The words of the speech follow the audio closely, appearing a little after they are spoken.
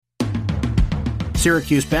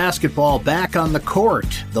Syracuse basketball back on the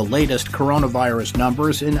court. The latest coronavirus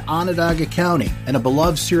numbers in Onondaga County, and a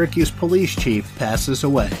beloved Syracuse police chief passes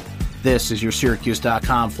away. This is your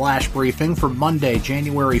Syracuse.com flash briefing for Monday,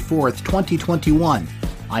 January 4th, 2021.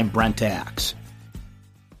 I'm Brent Axe.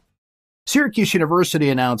 Syracuse University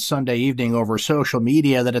announced Sunday evening over social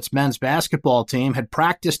media that its men's basketball team had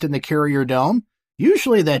practiced in the Carrier Dome.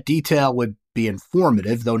 Usually that detail would be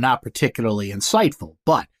informative, though not particularly insightful,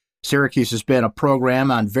 but Syracuse has been a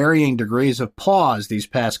program on varying degrees of pause these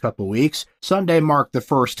past couple weeks. Sunday marked the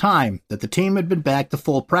first time that the team had been back to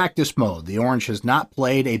full practice mode. The Orange has not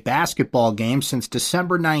played a basketball game since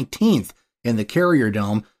December 19th in the Carrier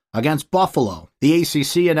Dome against Buffalo. The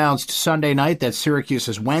ACC announced Sunday night that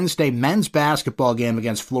Syracuse's Wednesday men's basketball game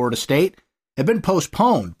against Florida State had been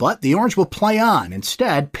postponed, but the Orange will play on.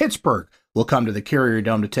 Instead, Pittsburgh will come to the Carrier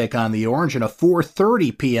Dome to take on the Orange in a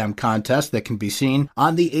 4:30 p.m. contest that can be seen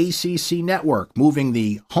on the ACC network, moving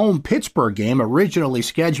the home Pittsburgh game, originally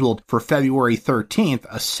scheduled for February 13th,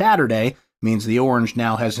 a Saturday, means the Orange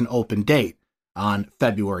now has an open date on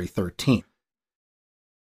February 13th.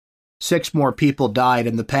 6 more people died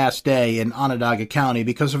in the past day in Onondaga County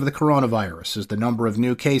because of the coronavirus, as the number of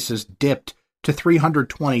new cases dipped to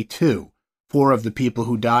 322. 4 of the people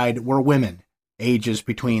who died were women, ages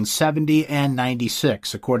between 70 and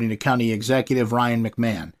 96, according to County Executive Ryan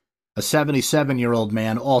McMahon. A 77-year-old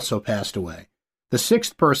man also passed away. The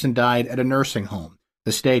 6th person died at a nursing home.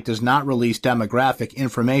 The state does not release demographic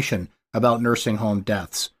information about nursing home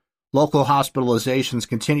deaths. Local hospitalizations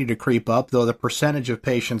continue to creep up, though the percentage of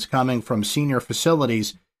patients coming from senior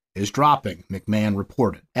facilities is dropping, McMahon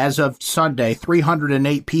reported. As of Sunday,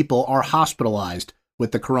 308 people are hospitalized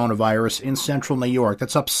with the coronavirus in central New York.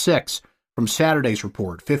 That's up 6 from Saturday's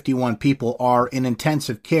report. 51 people are in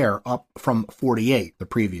intensive care, up from 48 the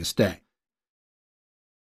previous day.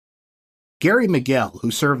 Gary Miguel, who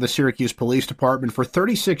served the Syracuse Police Department for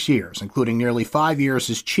 36 years, including nearly 5 years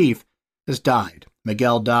as chief, has died.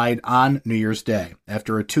 Miguel died on New Year's Day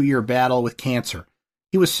after a 2-year battle with cancer.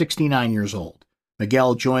 He was 69 years old.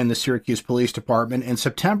 Miguel joined the Syracuse Police Department in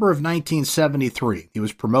September of 1973. He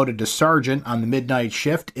was promoted to sergeant on the midnight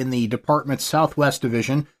shift in the department's Southwest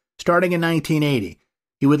Division starting in 1980.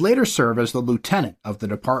 He would later serve as the lieutenant of the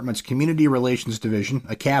department's Community Relations Division,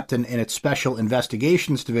 a captain in its Special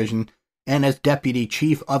Investigations Division, and as Deputy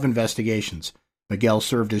Chief of Investigations. Miguel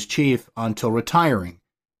served as chief until retiring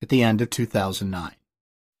at the end of 2009.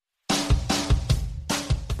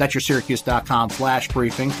 That's your Syracuse.com flash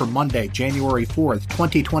briefing for Monday, January 4th,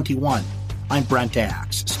 2021. I'm Brent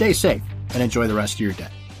Axe. Stay safe and enjoy the rest of your day.